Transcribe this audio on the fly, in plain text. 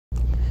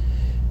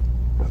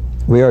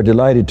We are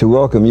delighted to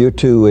welcome you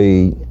to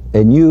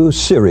a new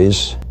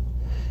series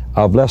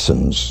of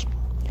lessons.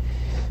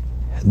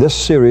 This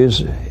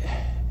series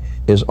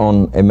is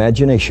on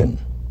imagination.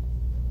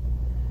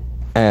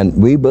 And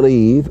we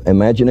believe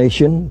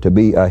imagination to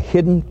be a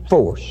hidden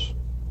force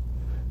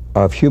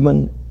of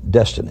human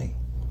destiny.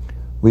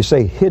 We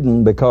say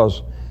hidden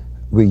because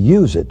we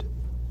use it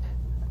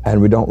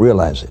and we don't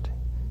realize it.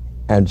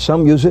 And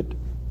some use it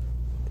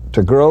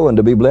to grow and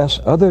to be blessed.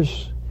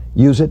 Others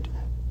use it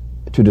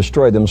to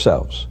destroy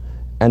themselves.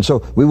 And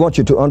so we want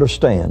you to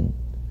understand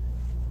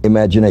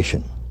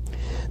imagination.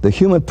 The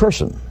human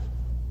person,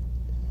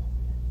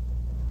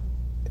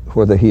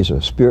 whether he's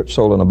a spirit,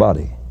 soul, and a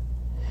body,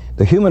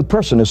 the human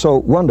person is so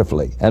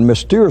wonderfully and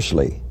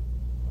mysteriously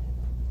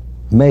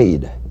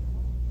made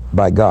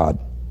by God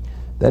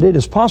that it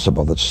is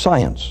possible that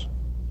science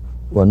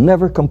will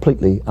never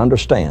completely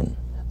understand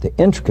the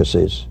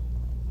intricacies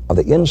of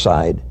the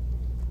inside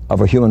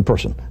of a human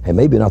person, and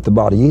maybe not the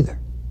body either.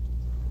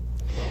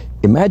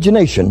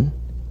 Imagination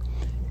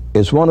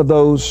is one of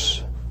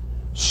those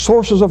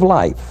sources of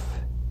life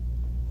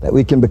that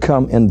we can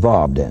become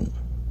involved in.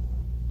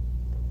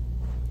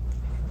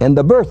 In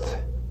the birth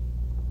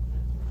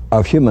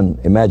of human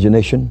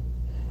imagination,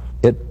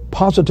 it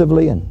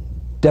positively and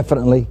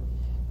definitely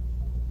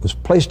was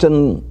placed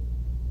in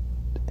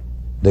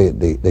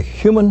the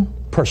human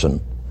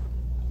person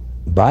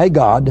by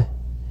God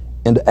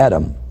into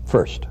Adam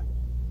first.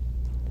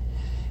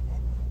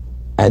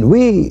 And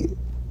we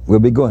will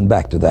be going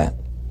back to that.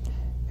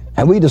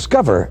 And we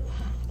discover,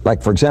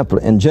 like for example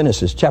in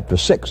Genesis chapter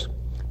 6,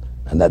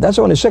 and that's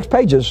only 6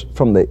 pages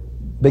from the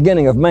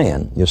beginning of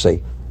man, you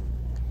see.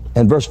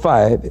 In verse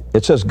 5,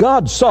 it says,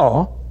 God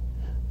saw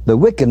the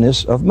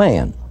wickedness of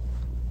man,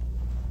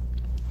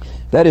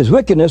 that his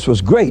wickedness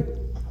was great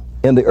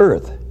in the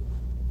earth.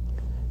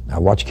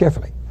 Now watch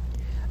carefully.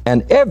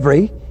 And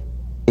every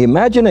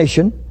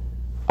imagination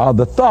of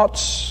the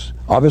thoughts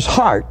of his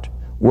heart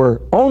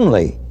were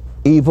only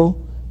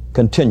evil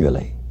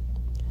continually.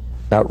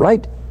 Now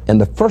right in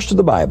the first of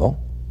the Bible,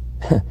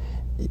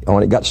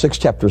 only got 6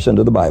 chapters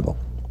into the Bible,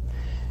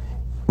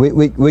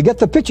 we get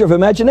the picture of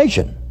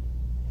imagination,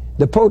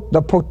 the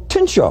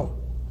potential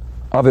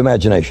of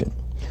imagination,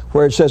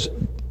 where it says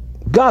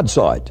God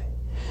saw it,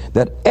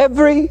 that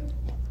every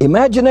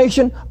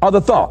imagination of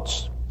the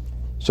thoughts.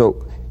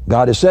 So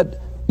God has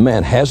said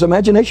man has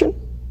imagination.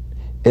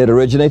 It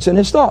originates in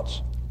his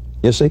thoughts,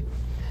 you see,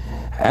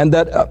 and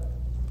that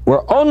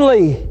we're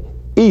only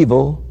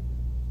evil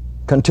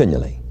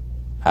continually.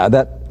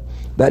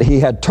 That he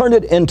had turned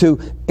it into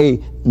a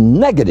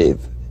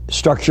negative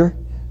structure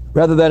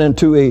rather than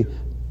into a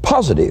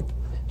positive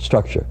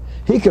structure.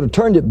 He could have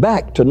turned it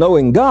back to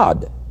knowing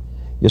God,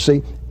 you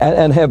see,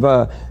 and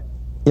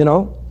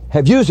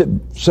have used it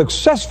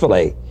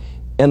successfully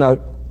in a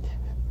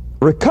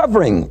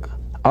recovering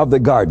of the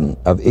Garden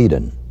of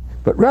Eden.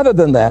 But rather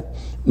than that,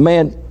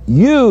 man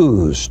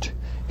used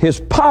his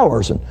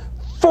powers and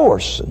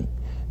force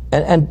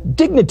and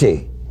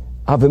dignity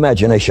of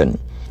imagination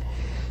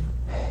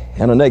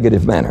in a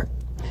negative manner.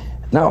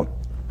 Now,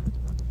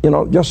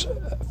 just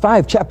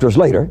 5 chapters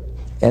later,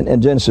 and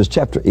in Genesis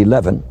chapter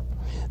 11,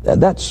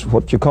 that's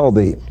what you call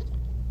the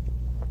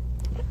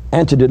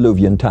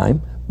antediluvian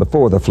time,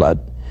 before the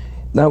flood.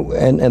 Now,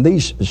 and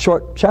these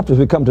short chapters,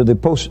 we come to the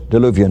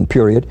post-diluvian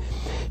period.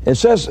 It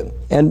says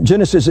in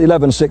Genesis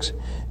 11:6,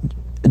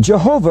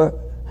 Jehovah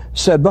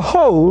said,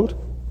 behold,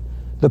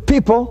 the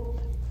people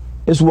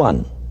is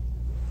one.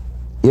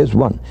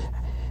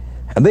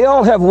 And they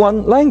all have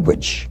one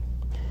language.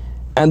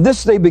 And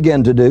this they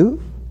began to do.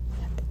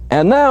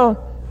 And now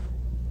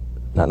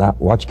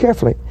watch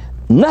carefully.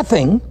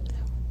 Nothing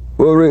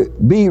will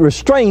be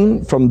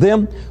restrained from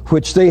them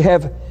which they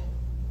have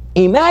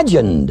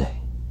imagined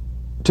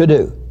to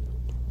do.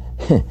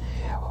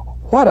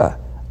 What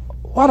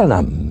an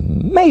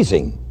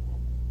amazing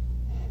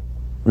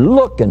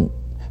look and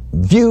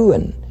view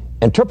and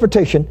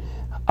interpretation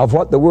of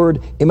what the word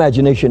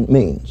imagination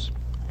means.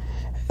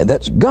 And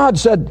that's God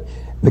said,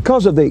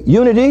 because of the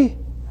unity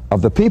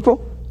of the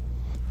people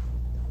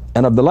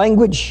and of the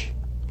language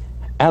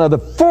and of the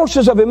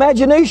forces of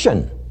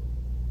imagination,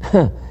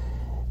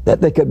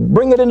 that they could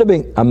bring it into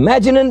being,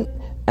 imagining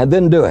and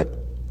then do it,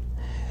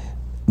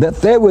 that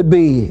there would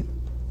be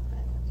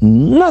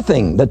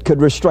nothing that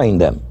could restrain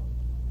them.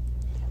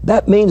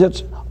 That means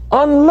it's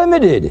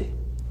unlimited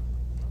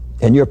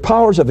in your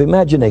powers of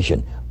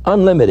imagination,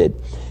 unlimited.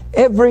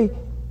 Every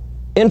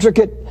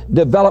intricate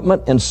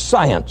development in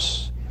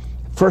science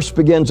first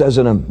begins as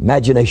an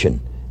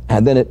imagination,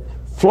 and then it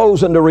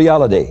flows into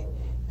reality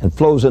and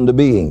flows into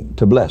being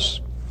to bless.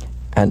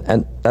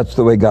 And that's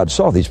the way God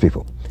saw these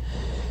people.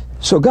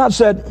 So God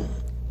said,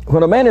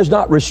 when a man is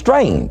not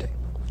restrained,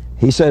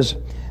 he says,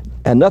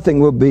 and nothing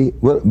will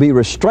be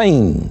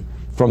restrained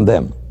from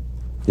them.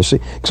 You see?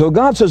 So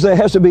God says there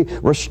has to be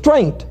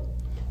restraint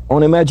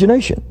on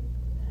imagination.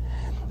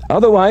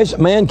 Otherwise,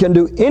 man can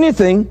do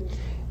anything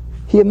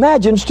he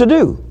imagines to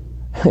do.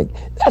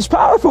 That's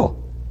powerful.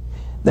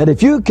 That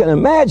if you can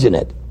imagine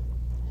it,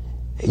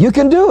 you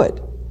can do it.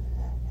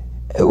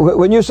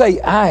 When you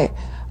say, I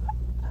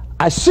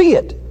see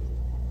it,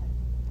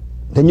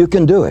 then you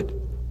can do it.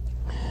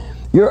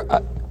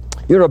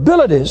 Your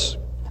abilities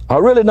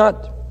are really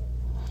not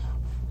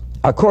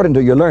according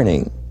to your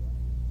learning,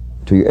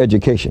 to your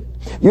education.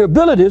 Your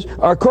abilities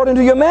are according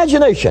to your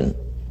imagination.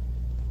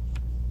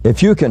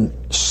 If you can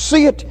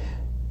see it,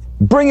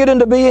 bring it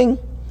into being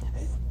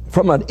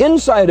from an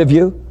inside of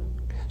you.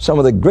 Some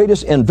of the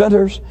greatest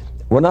inventors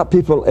were not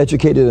people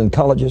educated in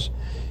colleges.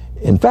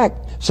 In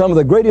fact, some of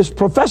the greatest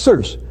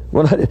professors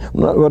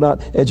were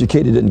not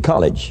educated in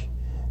college.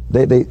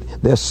 They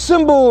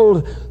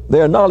assembled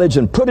their knowledge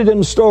and put it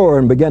in store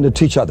and began to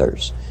teach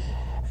others.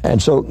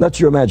 And so that's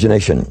your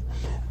imagination.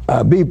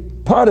 Be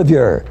part of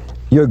your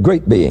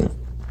great being.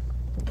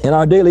 In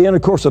our daily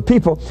intercourse of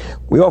people,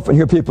 we often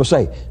hear people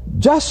say,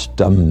 just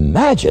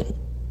imagine.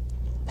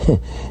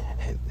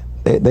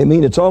 They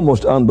mean it's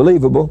almost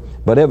unbelievable,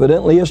 but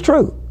evidently it's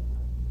true.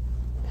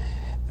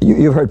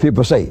 You've heard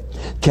people say,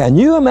 can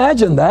you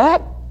imagine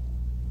that?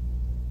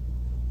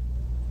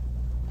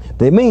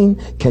 They mean,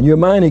 can your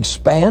mind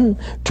expand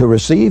to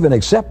receive and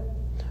accept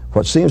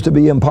what seems to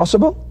be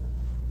impossible?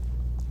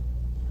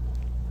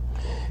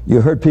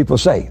 You heard people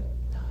say,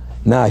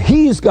 now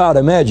he's got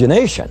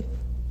imagination.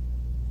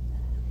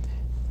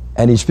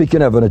 And he's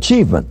speaking of an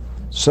achievement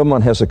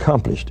someone has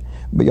accomplished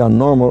beyond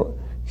normal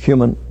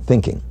human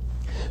thinking.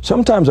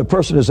 Sometimes a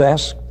person is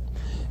asked,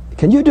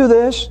 can you do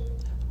this?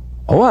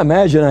 Oh, I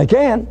imagine I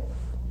can.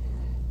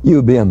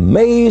 You'd be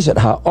amazed at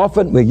how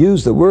often we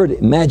use the word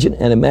imagine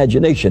and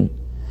imagination,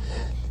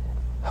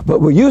 but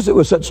we use it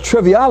with such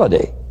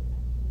triviality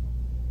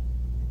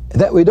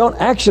that we don't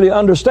actually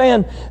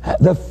understand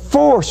the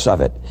force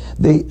of it,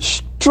 the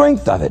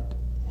strength of it,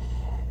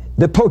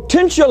 the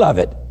potential of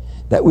it,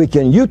 that we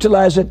can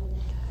utilize it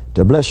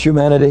to bless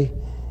humanity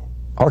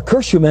or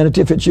curse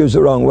humanity if it's used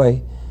the wrong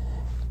way.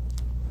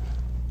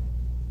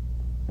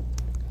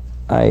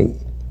 I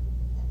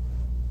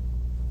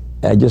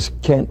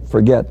just can't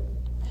forget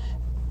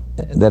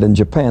that in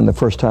Japan, the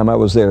first time I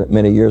was there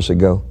many years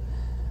ago,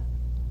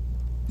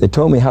 they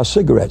told me how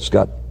cigarettes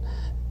got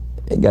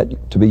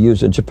to be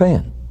used in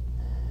Japan.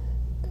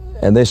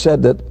 And they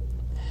said that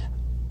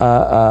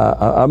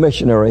a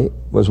missionary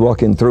was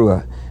walking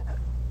through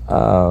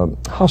a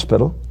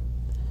hospital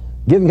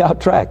giving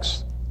out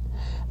tracts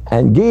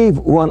and gave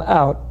one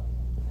out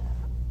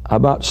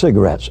about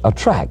cigarettes, a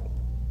tract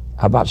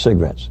about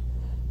cigarettes.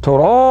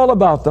 Told all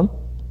about them.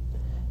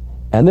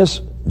 And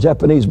this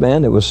Japanese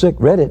man that was sick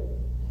read it.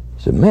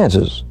 He said, man,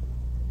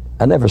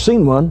 I never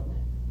seen one,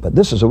 but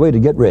this is a way to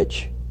get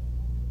rich.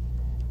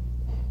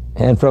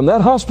 And from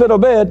that hospital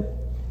bed,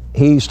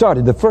 he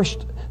started the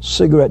first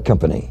cigarette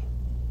company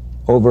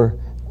over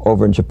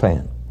in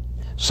Japan.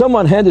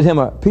 Someone handed him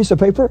a piece of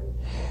paper,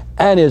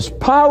 and his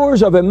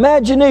powers of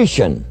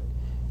imagination,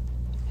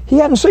 he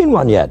hadn't seen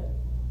one yet,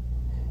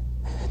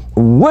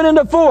 went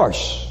into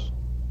force.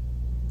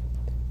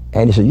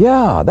 And he said,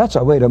 yeah, that's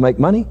a way to make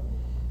money.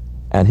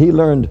 And he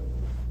learned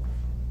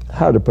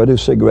how to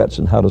produce cigarettes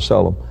and how to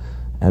sell them,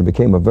 and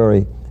became a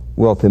very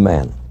wealthy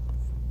man.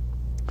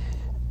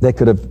 They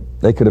could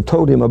have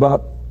told him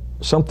about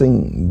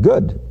something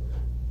good,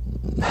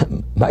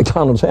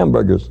 McDonald's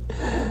hamburgers,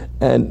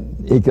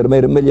 and he could have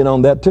made $1 million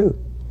on that too.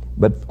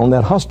 But on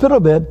that hospital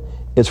bed,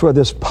 it's where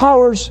this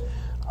powers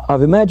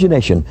of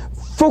imagination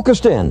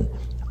focused in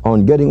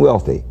on getting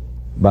wealthy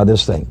by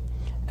this thing.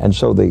 And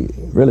so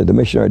the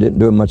missionary didn't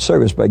do him much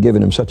service by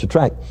giving him such a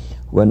tract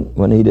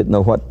when he didn't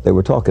know what they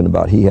were talking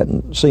about. He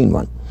hadn't seen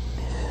one.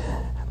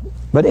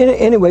 But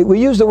anyway,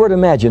 we use the word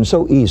imagine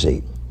so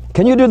easy.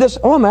 Can you do this?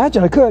 Oh,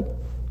 imagine I could.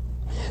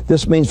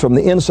 This means from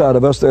the inside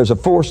of us there's a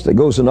force that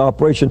goes into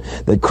operation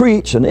that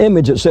creates an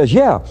image that says,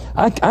 yeah,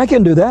 I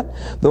can do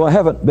that. Though I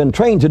haven't been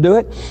trained to do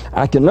it,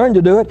 I can learn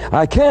to do it,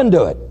 I can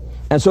do it.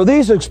 And so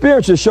these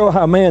experiences show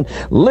how man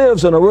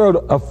lives in a world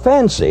of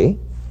fancy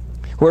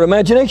where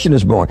imagination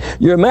is born.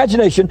 Your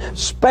imagination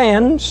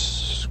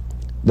spans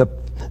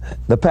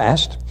the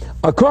past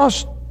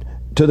across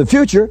to the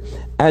future,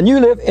 and you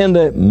live in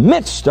the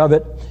midst of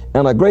it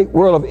in a great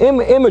world of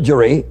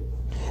imagery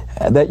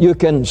that you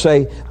can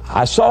say,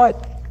 I saw it,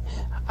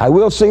 I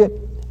will see it,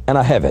 and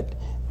I have it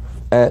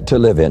to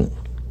live in.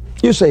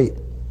 You say,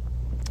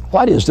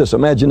 what is this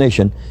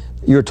imagination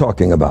you're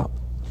talking about?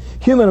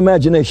 Human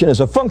imagination is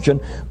a function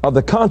of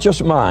the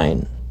conscious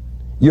mind,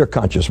 your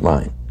conscious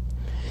mind.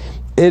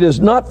 It is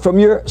not from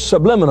your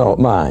subliminal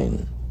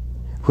mind,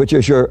 which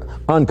is your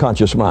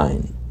unconscious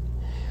mind.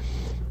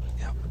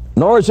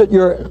 Nor is it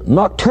your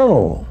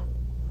nocturnal,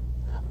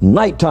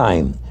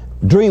 nighttime,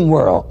 dream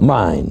world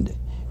mind.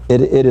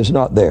 It is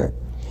not there.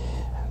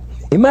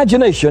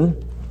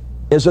 Imagination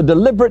is a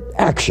deliberate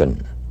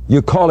action.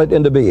 You call it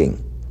into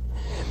being.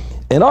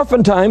 And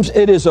oftentimes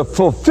it is a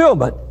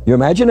fulfillment, your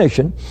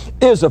imagination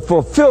is a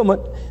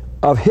fulfillment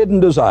of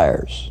hidden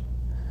desires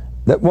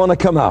that want to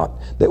come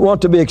out, that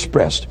want to be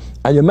expressed.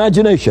 And your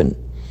imagination,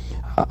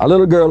 a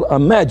little girl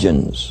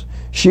imagines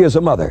she is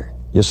a mother,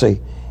 you see.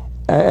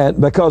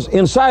 And because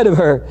inside of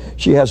her,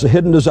 she has a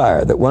hidden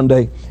desire that one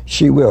day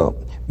she will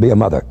be a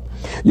mother.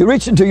 You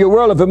reach into your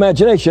world of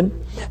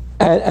imagination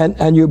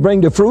and you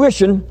bring to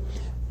fruition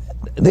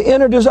the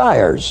inner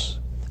desires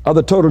of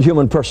the total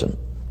human person.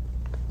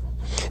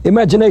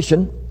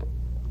 Imagination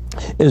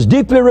is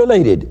deeply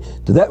related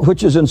to that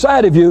which is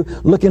inside of you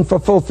looking for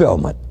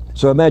fulfillment.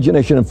 So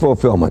imagination and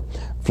fulfillment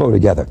flow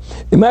together.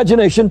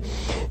 Imagination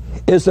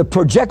is the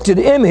projected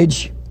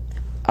image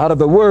out of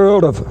the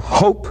world of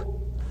hope,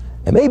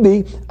 and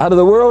maybe out of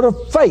the world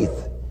of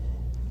faith.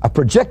 A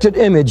projected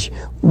image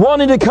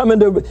wanting to come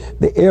into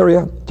the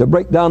area to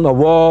break down the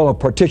wall of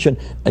partition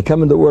and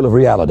come into the world of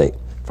reality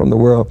from the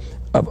world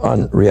of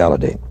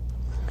unreality.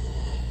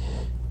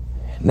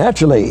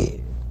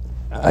 Naturally,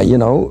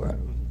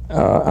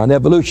 an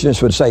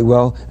evolutionist would say,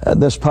 well,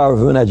 this power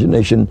of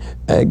imagination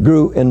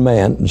grew in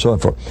man and so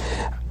forth.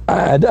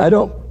 I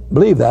don't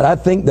believe that. I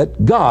think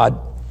that God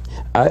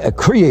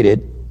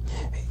created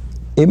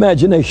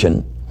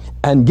imagination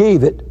and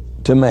gave it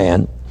to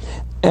man,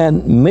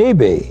 and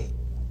maybe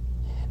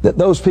that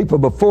those people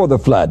before the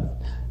flood,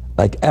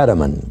 like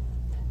Adam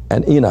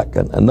and Enoch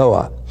and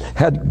Noah,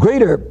 had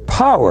greater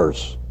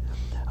powers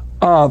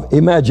of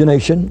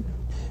imagination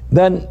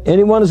than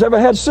anyone has ever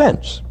had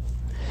since.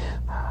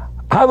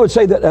 I would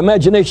say that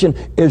imagination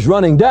is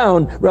running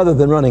down rather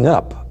than running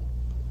up.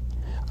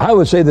 I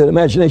would say that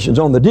imagination is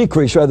on the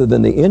decrease rather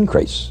than the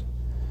increase.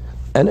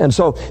 And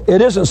so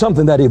it isn't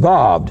something that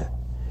evolved.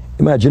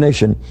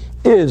 Imagination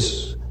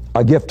is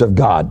a gift of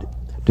God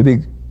to be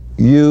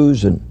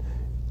used and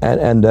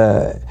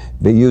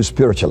be used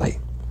spiritually.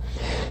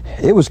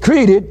 It was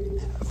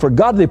created for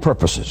godly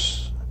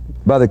purposes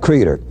by the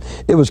Creator.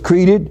 It was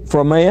created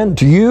for man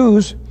to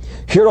use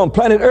here on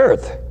planet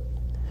Earth.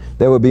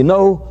 There would be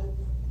no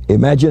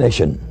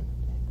imagination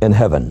in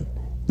heaven.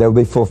 There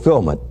would be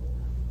fulfillment,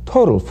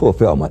 total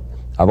fulfillment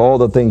of all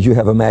the things you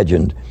have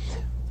imagined.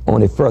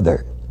 Only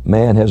further,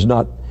 man has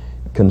not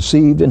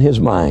conceived in his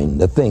mind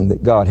the thing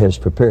that God has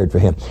prepared for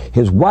him.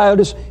 His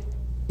wildest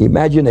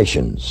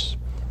imaginations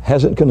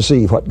hasn't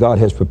conceived what God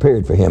has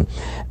prepared for him.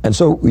 And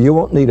so you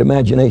won't need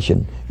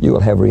imagination. You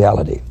will have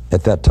reality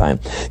at that time.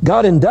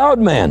 God endowed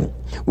man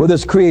with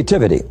his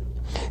creativity.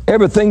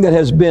 Everything that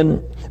has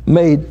been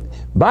made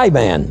by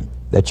man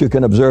that you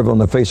can observe on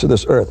the face of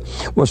this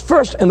earth was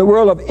first in the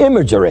world of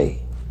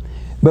imagery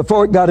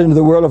before it got into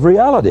the world of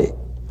reality.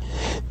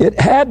 It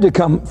had to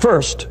come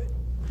first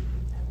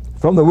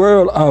from the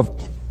world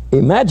of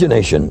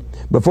imagination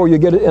before you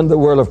get it into the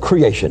world of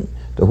creation,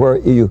 to where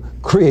you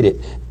create it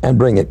and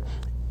bring it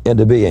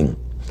into being.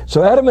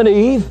 So Adam and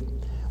Eve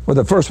were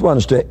the first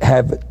ones to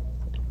have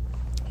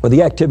with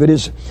the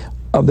activities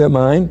of their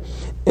mind,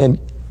 and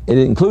it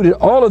included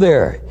all of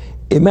their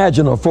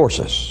imaginal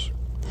forces.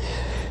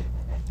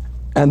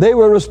 And they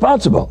were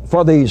responsible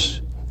for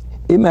these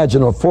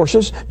imaginal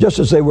forces, just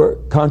as they were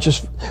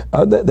conscious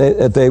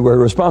that they were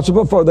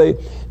responsible for the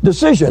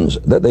decisions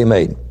that they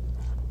made.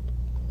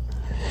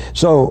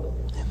 So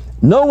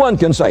no one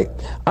can say,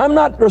 I'm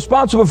not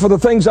responsible for the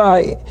things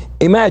I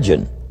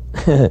imagine.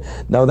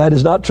 No, that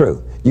is not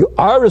true. You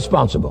are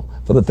responsible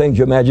for the things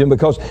you imagine,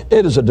 because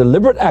it is a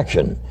deliberate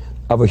action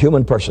of a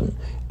human person.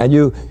 And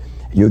you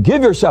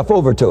give yourself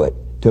over to it,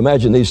 to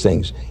imagine these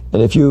things.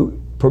 And if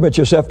you permit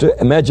yourself to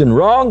imagine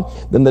wrong,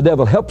 then the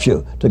devil helps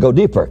you to go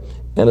deeper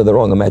into the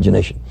wrong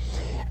imagination.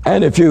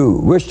 And if you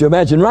wish to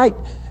imagine right,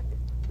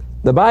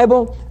 the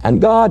Bible and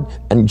God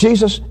and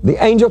Jesus,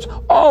 the angels,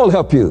 all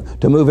help you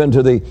to move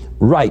into the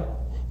right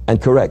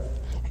and correct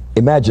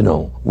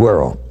imaginal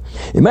world.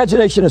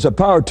 Imagination is a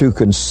power to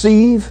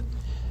conceive,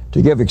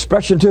 to give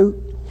expression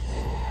to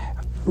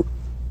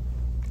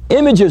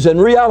images and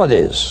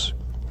realities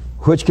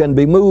which can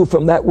be moved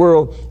from that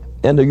world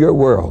into your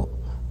world,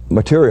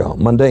 material,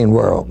 mundane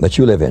world that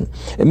you live in.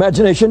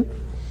 Imagination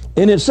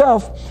in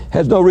itself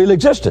has no real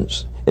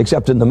existence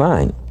except in the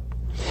mind.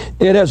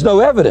 It has no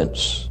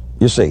evidence,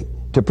 you see,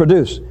 to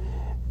produce.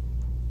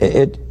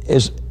 It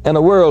is in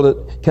a world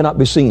that cannot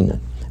be seen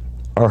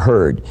or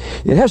heard.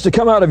 It has to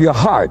come out of your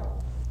heart,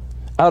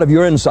 out of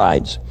your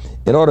insides,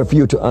 in order for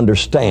you to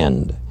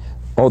understand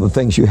all the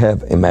things you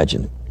have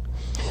imagined.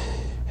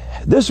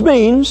 This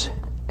means,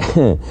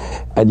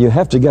 and you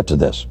have to get to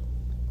this,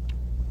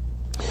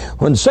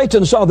 when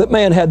Satan saw that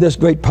man had this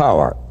great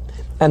power,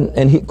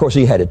 and he, of course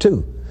he had it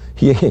too.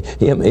 He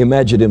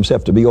imagined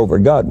himself to be over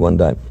God one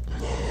time.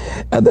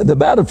 And the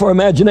battle for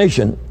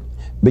imagination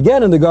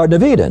began in the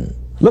Garden of Eden.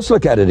 Let's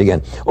look at it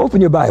again.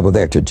 Open your Bible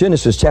there to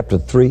Genesis chapter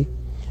 3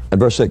 and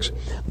verse 6.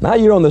 Now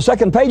you're on the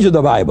second page of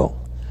the Bible,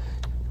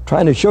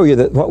 trying to show you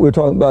that what we're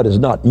talking about is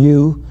not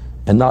new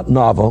and not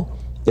novel.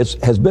 It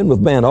has been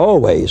with man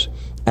always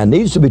and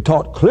needs to be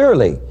taught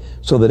clearly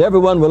so that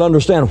everyone will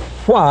understand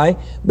why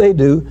they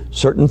do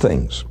certain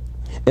things.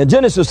 In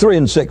Genesis 3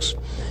 and 6,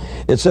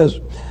 it says,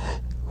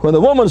 when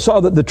the woman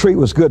saw that the tree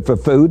was good for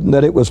food, and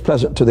that it was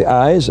pleasant to the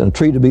eyes, and a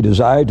tree to be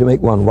desired to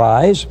make one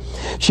wise,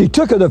 she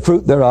took of the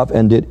fruit thereof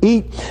and did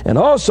eat, and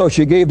also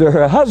she gave to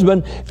her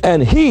husband,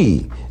 and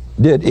he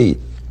did eat.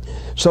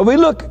 So we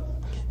look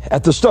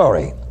at the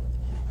story,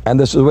 and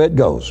this is the way it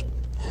goes.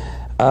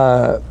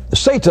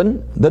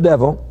 Satan, the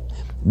devil,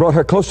 brought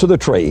her close to the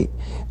tree,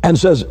 and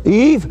says,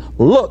 Eve,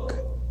 look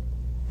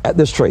at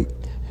this tree.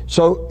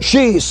 So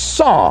she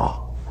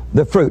saw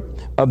the fruit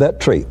of that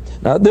tree.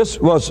 Now this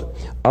was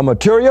a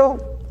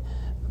material,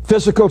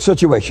 physical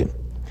situation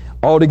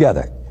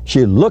altogether.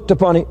 She looked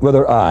upon it with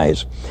her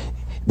eyes.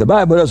 The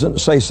Bible doesn't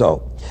say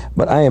so,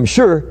 but I am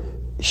sure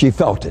she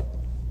felt it.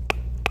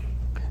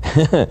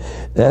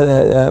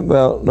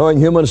 Well, knowing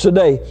humans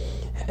today,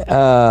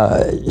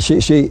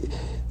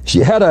 she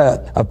had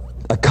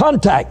a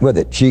contact with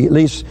it. At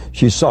least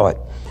she saw it,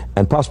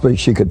 and possibly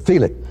she could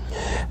feel it.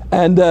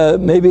 And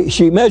maybe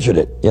she measured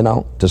it, you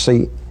know, to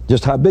see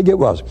just how big it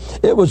was.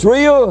 It was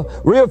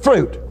real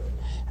fruit,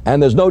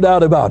 and there's no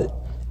doubt about it.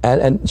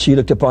 And she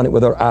looked upon it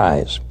with her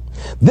eyes.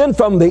 Then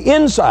from the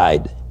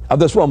inside of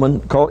this woman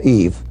called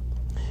Eve,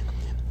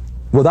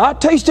 without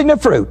tasting the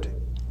fruit,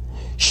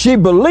 she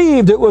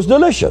believed it was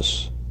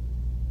delicious.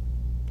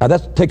 Now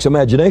that takes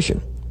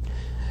imagination.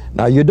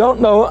 Now you don't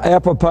know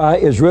apple pie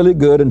is really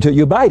good until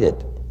you bite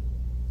it.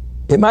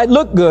 It might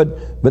look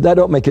good, but that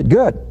don't make it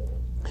good.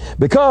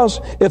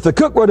 Because if the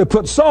cook were to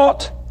put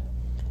salt,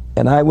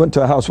 and I went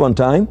to a house one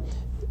time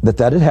that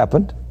had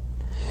happened,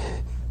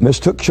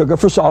 mistook sugar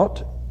for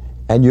salt,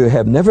 and you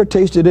have never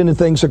tasted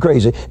anything so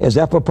crazy as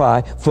apple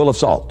pie full of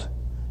salt.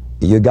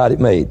 You got it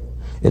made.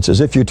 It's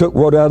as if you took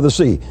water out of the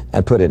sea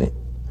and put in it.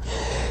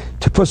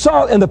 To put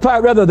salt in the pie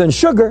rather than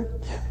sugar,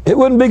 it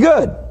wouldn't be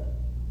good.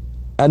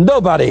 And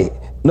nobody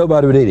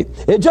would eat it.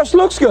 It just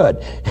looks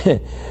good.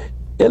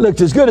 It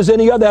looked as good as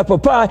any other apple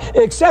pie,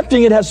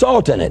 excepting it has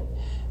salt in it.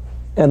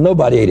 And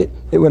nobody ate it.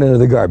 It went into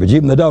the garbage.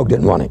 Even the dog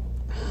didn't want it.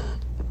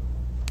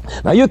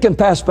 Now you can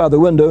pass by the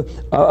window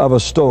of a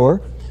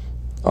store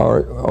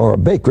or a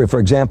bakery, for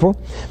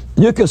example.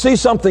 You can see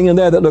something in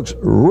there that looks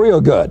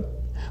real good,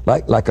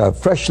 like a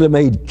freshly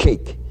made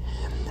cake.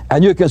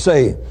 And you can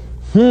say,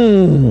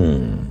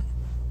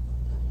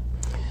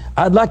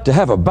 I'd like to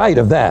have a bite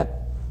of that.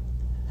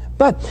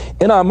 But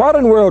in our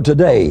modern world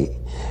today,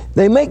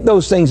 they make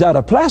those things out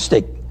of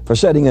plastic for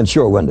setting in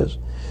store windows.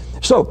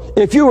 So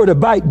if you were to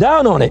bite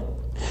down on it,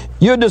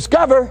 you'd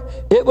discover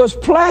it was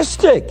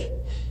plastic.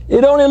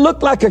 It only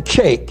looked like a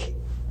cake.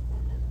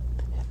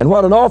 And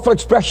what an awful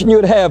expression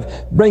you'd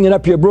have bringing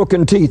up your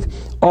broken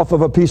teeth off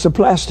of a piece of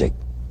plastic.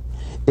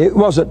 It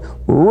wasn't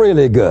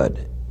really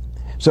good.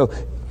 So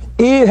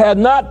Eve had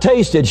not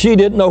tasted. She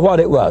didn't know what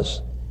it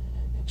was.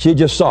 She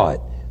just saw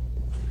it.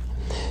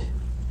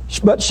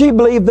 But she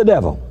believed the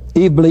devil.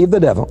 Eve believed the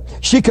devil.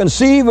 She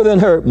conceived within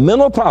her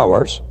mental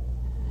powers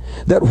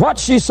that what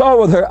she saw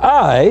with her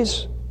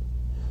eyes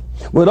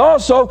would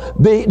also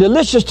be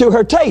delicious to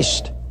her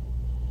taste.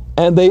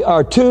 And they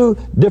are two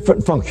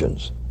different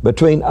functions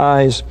between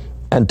eyes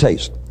and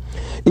taste.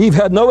 Eve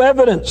had no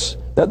evidence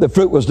that the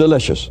fruit was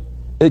delicious.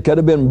 It could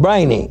have been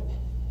briny.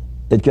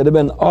 It could have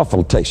been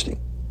awful tasting.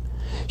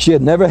 She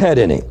had never had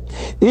any.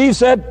 Eve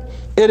said,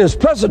 it is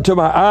pleasant to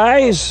my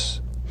eyes.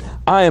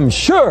 I am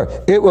sure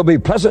it will be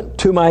pleasant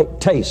to my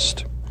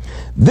taste.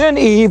 Then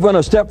Eve went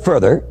a step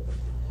further.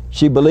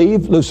 She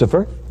believed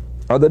Lucifer,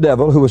 or the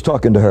devil who was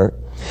talking to her,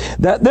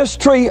 that this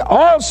tree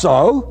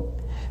also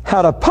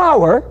had a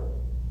power,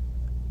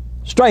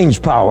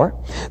 strange power,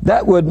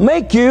 that would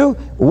make you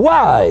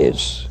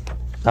wise.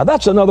 Now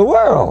that's another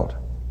world.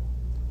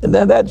 And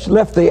then that's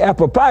left the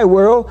apple pie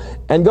world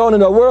and gone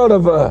into a world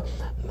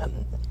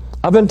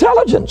of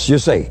intelligence, you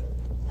see.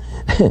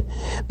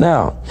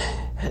 Now,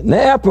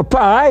 the apple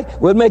pie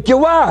would make you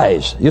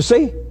wise, you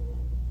see.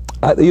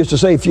 They used to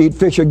say if you eat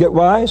fish, you'll get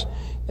wise.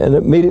 And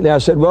immediately I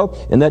said,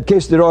 well, in that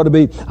case, there ought to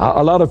be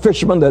a lot of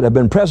fishermen that have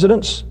been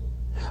presidents.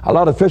 A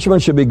lot of fishermen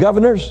should be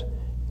governors.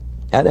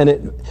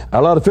 And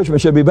a lot of fishermen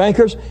should be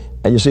bankers.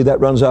 And you see,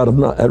 that runs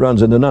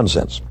into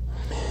nonsense.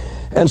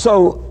 And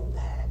so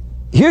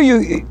here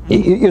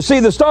you see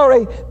the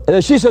story.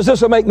 She says,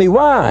 this will make me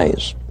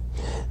wise.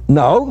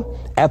 No,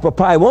 apple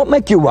pie won't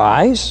make you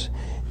wise.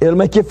 It'll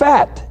make you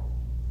fat.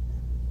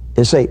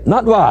 You see,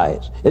 not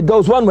wise. It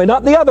goes one way,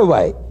 not the other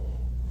way.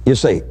 You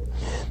see.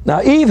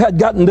 Now, Eve had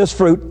gotten this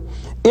fruit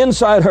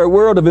inside her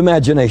world of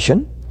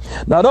imagination.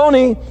 Not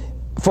only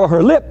for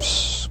her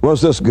lips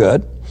was this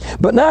good,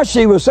 but now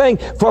she was saying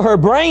for her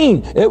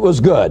brain it was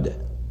good.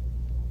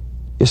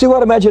 You see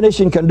what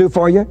imagination can do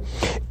for you?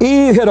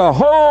 Eve hit a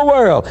whole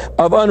world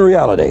of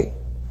unreality.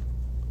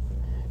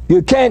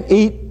 You can't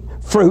eat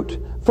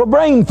fruit for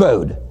brain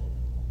food.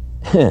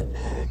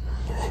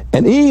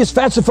 And Eve's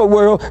fanciful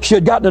world, she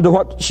had gotten into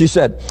what she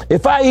said.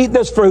 If I eat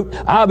this fruit,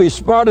 I'll be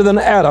smarter than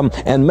Adam.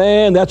 And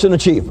man, that's an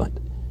achievement.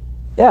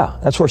 Yeah,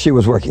 that's where she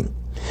was working.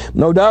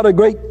 No doubt a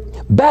great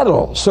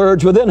battle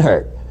surged within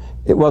her.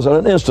 It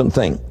wasn't an instant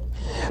thing.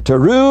 To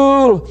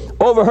rule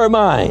over her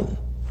mind.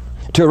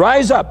 To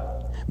rise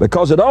up.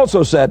 Because it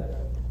also said,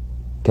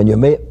 can you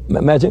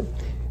imagine?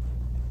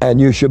 And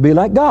you should be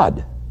like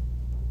God.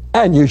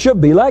 And you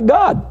should be like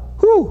God.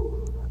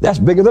 Whew, that's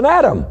bigger than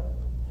Adam.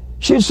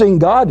 She'd seen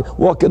God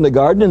walk in the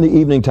garden in the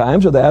evening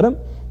times with Adam,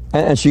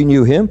 and she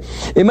knew him.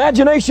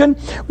 Imagination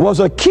was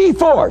a key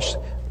force.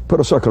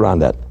 Put a circle around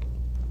that.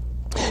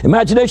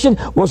 Imagination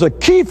was a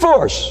key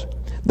force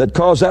that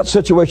cause that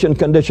situation and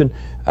condition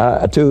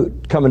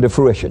to come into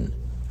fruition.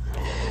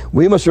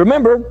 We must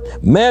remember,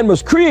 man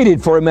was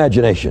created for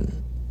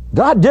imagination.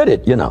 God did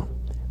it, you know.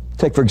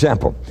 Take, for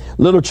example,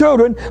 little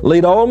children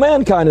lead all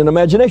mankind in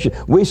imagination.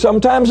 We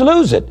sometimes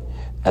lose it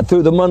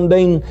through the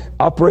mundane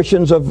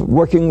operations of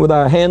working with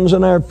our hands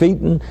and our feet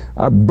and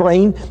our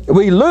brain.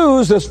 We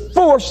lose this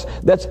force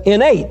that's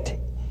innate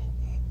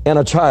in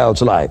a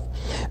child's life.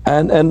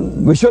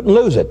 And we shouldn't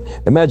lose it.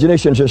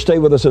 Imagination should stay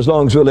with us as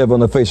long as we live on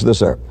the face of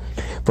this earth.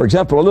 For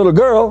example, a little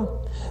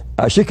girl,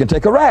 she can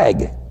take a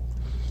rag.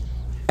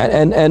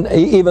 And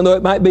even though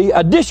it might be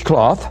a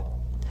dishcloth,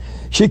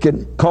 she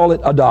can call it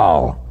a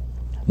doll.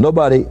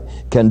 Nobody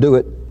can do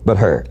it but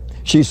her.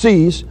 She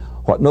sees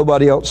what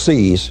nobody else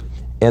sees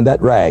in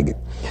that rag.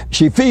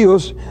 She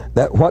feels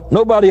that what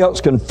nobody else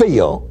can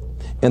feel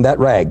in that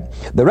rag.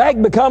 The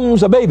rag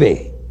becomes a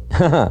baby.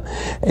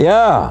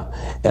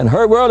 Yeah. In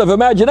her world of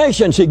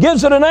imagination, she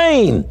gives it a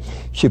name.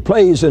 She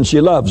plays and she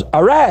loves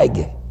a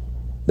rag.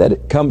 That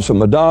it comes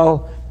from a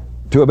doll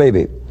to a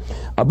baby.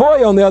 A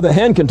boy, on the other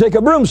hand, can take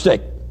a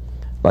broomstick,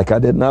 like I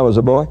did when I was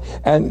a boy,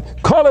 and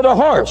call it a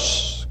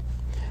horse.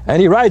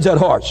 And he rides that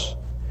horse.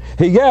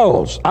 He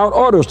yells out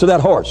orders to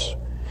that horse.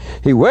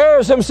 He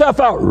wears himself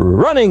out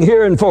running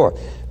here and forth.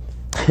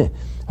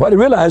 What he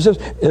realizes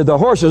is the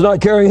horse is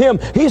not carrying him.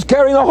 He's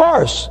carrying the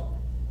horse.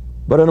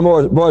 But in a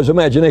boy's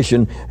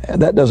imagination,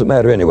 that doesn't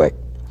matter anyway.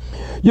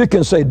 You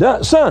can say,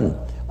 son,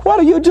 what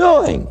are you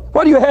doing?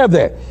 What do you have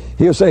there?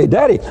 He'll say,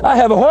 Daddy, I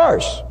have a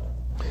horse.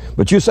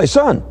 But you say,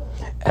 son,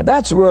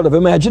 that's the world of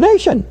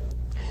imagination.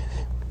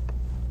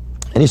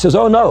 And he says,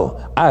 oh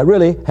no, I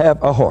really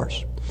have a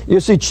horse. You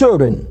see,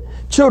 children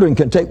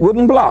can take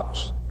wooden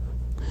blocks.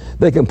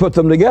 They can put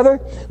them together.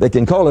 They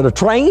can call it a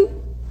train.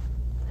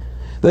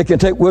 They can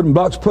take wooden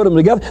blocks, put them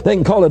together. They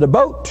can call it a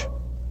boat.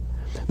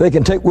 They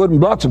can take wooden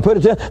blocks and put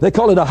it together. They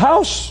call it a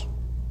house,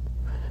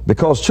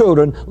 because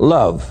children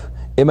love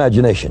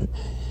imagination.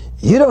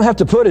 You don't have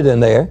to put it in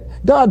there.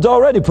 God's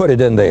already put it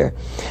in there.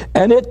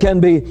 And it can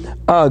be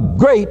a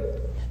great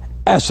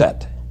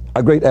asset,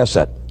 a great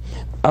asset.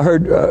 I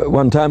heard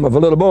one time of a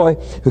little boy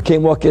who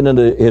came walking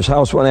into his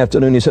house one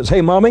afternoon. He says,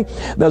 hey, Mommy,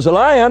 there's a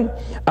lion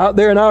out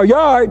there in our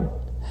yard.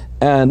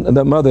 And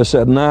the mother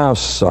said, now,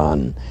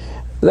 son,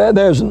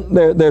 there's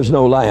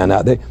no lion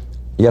out there.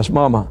 Yes,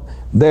 Mama,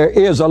 there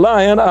is a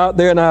lion out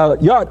there in our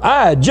yard.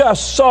 I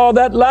just saw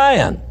that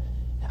lion.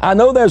 I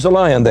know there's a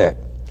lion there.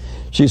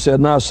 She said,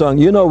 now, son,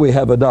 you know we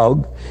have a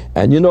dog,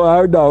 and you know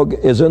our dog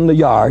is in the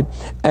yard,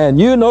 and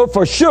you know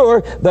for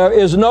sure there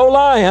is no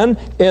lion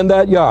in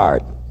that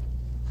yard.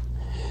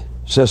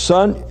 Says,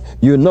 son,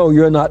 you know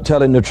you're not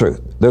telling the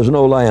truth. There's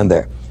no lion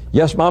there.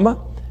 Yes,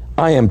 Mama,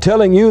 I am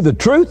telling you the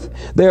truth.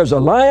 There's a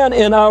lion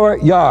in our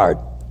yard.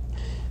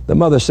 The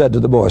mother said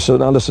to the boy, so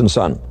now listen,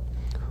 son,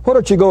 why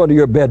don't you go into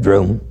your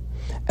bedroom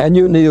and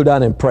you kneel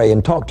down and pray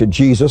and talk to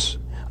Jesus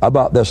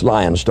about this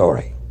lion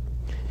story.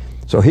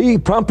 So he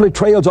promptly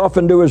trails off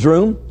into his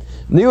room,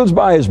 kneels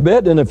by his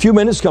bed, and in a few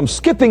minutes comes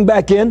skipping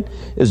back in,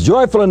 as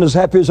joyful and as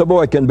happy as a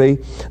boy can be.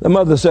 The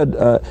mother said,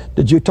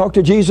 did you talk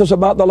to Jesus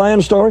about the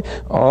lion story?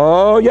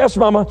 Oh, yes,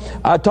 Mama,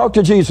 I talked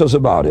to Jesus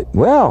about it.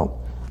 Well,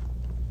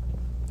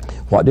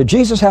 what did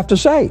Jesus have to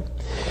say?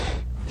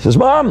 He says,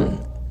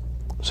 Mom,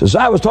 says,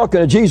 I was talking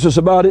to Jesus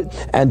about it,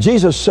 and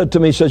Jesus said to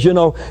me, says,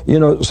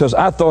 says,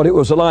 I thought it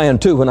was a lion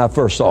too when I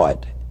first saw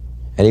it.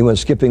 And he went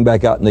skipping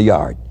back out in the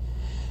yard.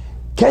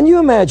 Can you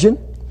imagine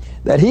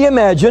that he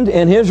imagined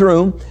in his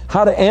room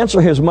how to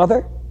answer his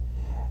mother?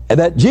 And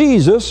that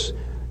Jesus,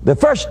 the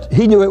first,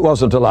 he knew it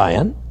wasn't a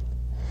lion,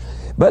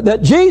 but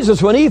that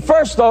Jesus, when he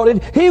first thought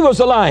it, he was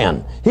a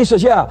lion. He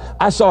says, yeah,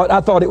 I saw it. I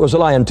thought it was a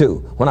lion too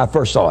when I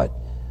first saw it.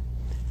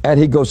 And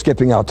he goes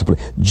skipping out to play.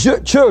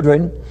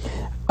 Children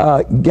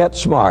get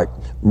smart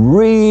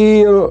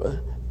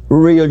real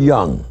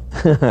young.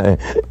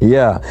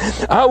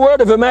 Yeah. Our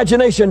world of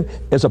imagination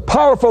is a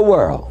powerful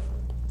world.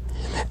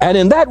 And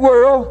in that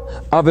world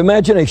of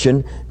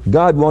imagination,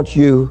 God wants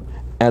you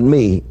and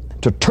me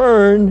to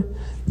turn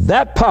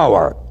that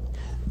power,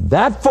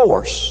 that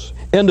force,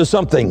 into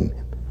something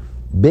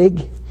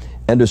big,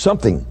 into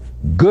something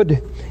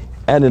good,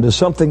 and into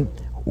something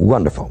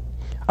wonderful.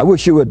 I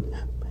wish you would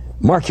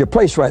mark your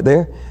place right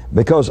there,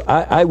 because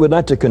I would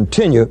like to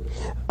continue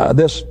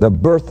the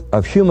birth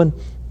of human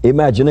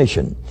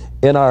imagination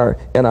in our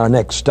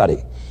next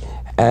study.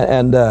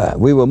 And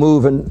we will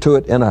move into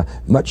it in a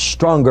much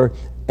stronger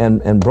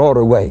and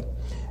broader way.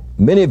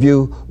 Many of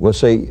you will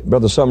say,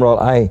 Brother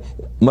Sumrall, I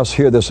must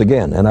hear this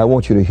again, and I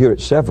want you to hear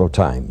it several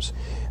times.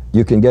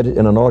 You can get it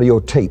in an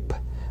audio tape.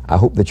 I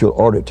hope that you'll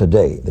order it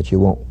today, that you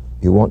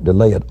won't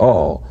delay at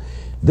all.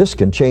 This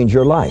can change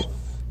your life.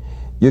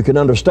 You can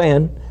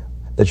understand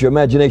that your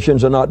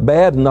imaginations are not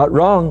bad and not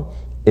wrong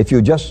if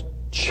you just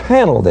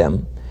channel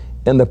them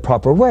in the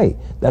proper way.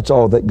 That's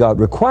all that God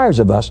requires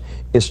of us,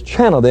 is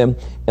channel them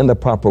in the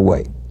proper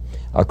way.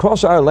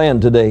 Across our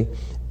land today,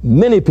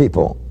 many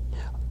people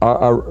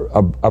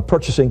are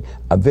purchasing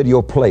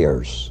video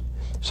players.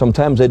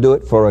 Sometimes they do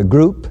it for a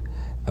group,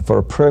 for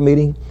a prayer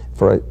meeting,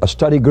 for a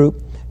study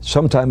group,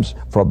 sometimes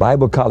for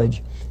Bible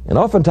college, and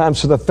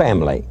oftentimes for the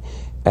family.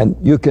 And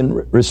you can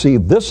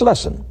receive this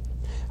lesson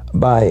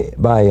by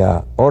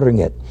ordering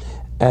it,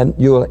 and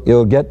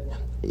you'll get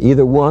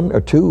either 1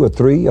 or 2 or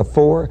 3 or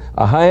 4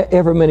 or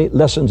however many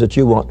lessons that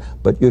you want,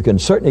 but you can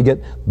certainly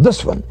get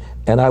this one,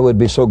 and I would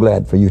be so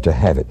glad for you to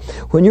have it.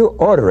 When you're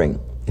ordering,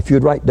 if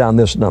you'd write down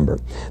this number,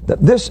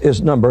 that this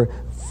is number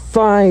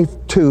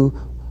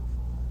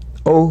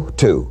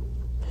 5202,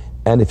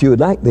 and if you would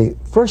like the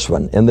first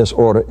one in this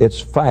order, it's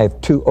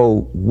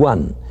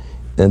 5201,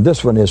 and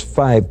this one is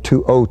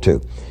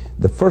 5202.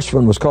 The first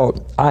one was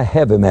called I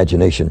Have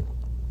Imagination.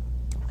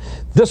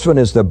 This one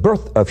is The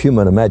Birth of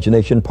Human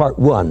Imagination, Part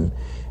 1,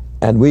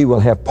 and we will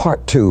have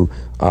Part 2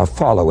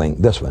 following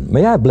this one.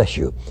 May I bless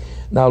you.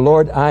 Now,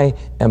 Lord, I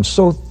am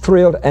so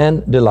thrilled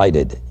and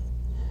delighted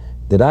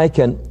that I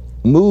can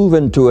move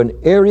into an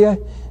area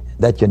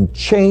that can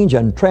change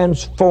and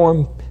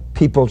transform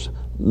people's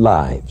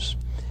lives.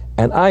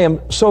 And I am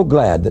so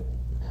glad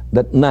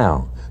that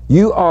now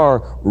you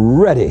are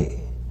ready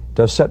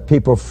to set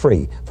people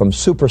free from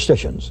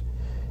superstitions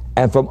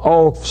and from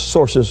all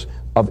sources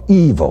of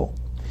evil.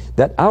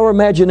 That our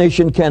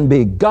imagination can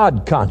be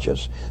God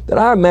conscious, that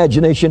our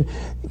imagination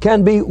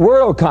can be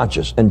world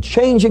conscious and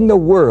changing the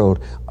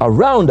world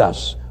around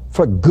us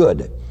for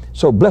good.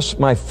 So bless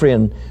my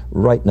friend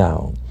right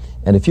now.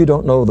 And if you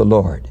don't know the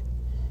Lord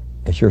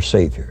as your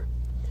Savior,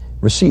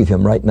 receive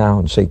Him right now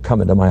and say,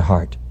 come into my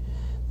heart.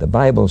 The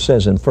Bible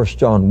says in 1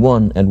 John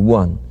 1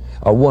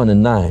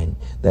 and 9,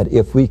 that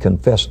if we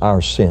confess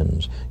our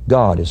sins,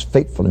 God is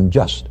faithful and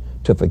just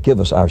to forgive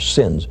us our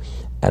sins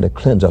and to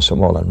cleanse us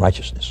from all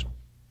unrighteousness.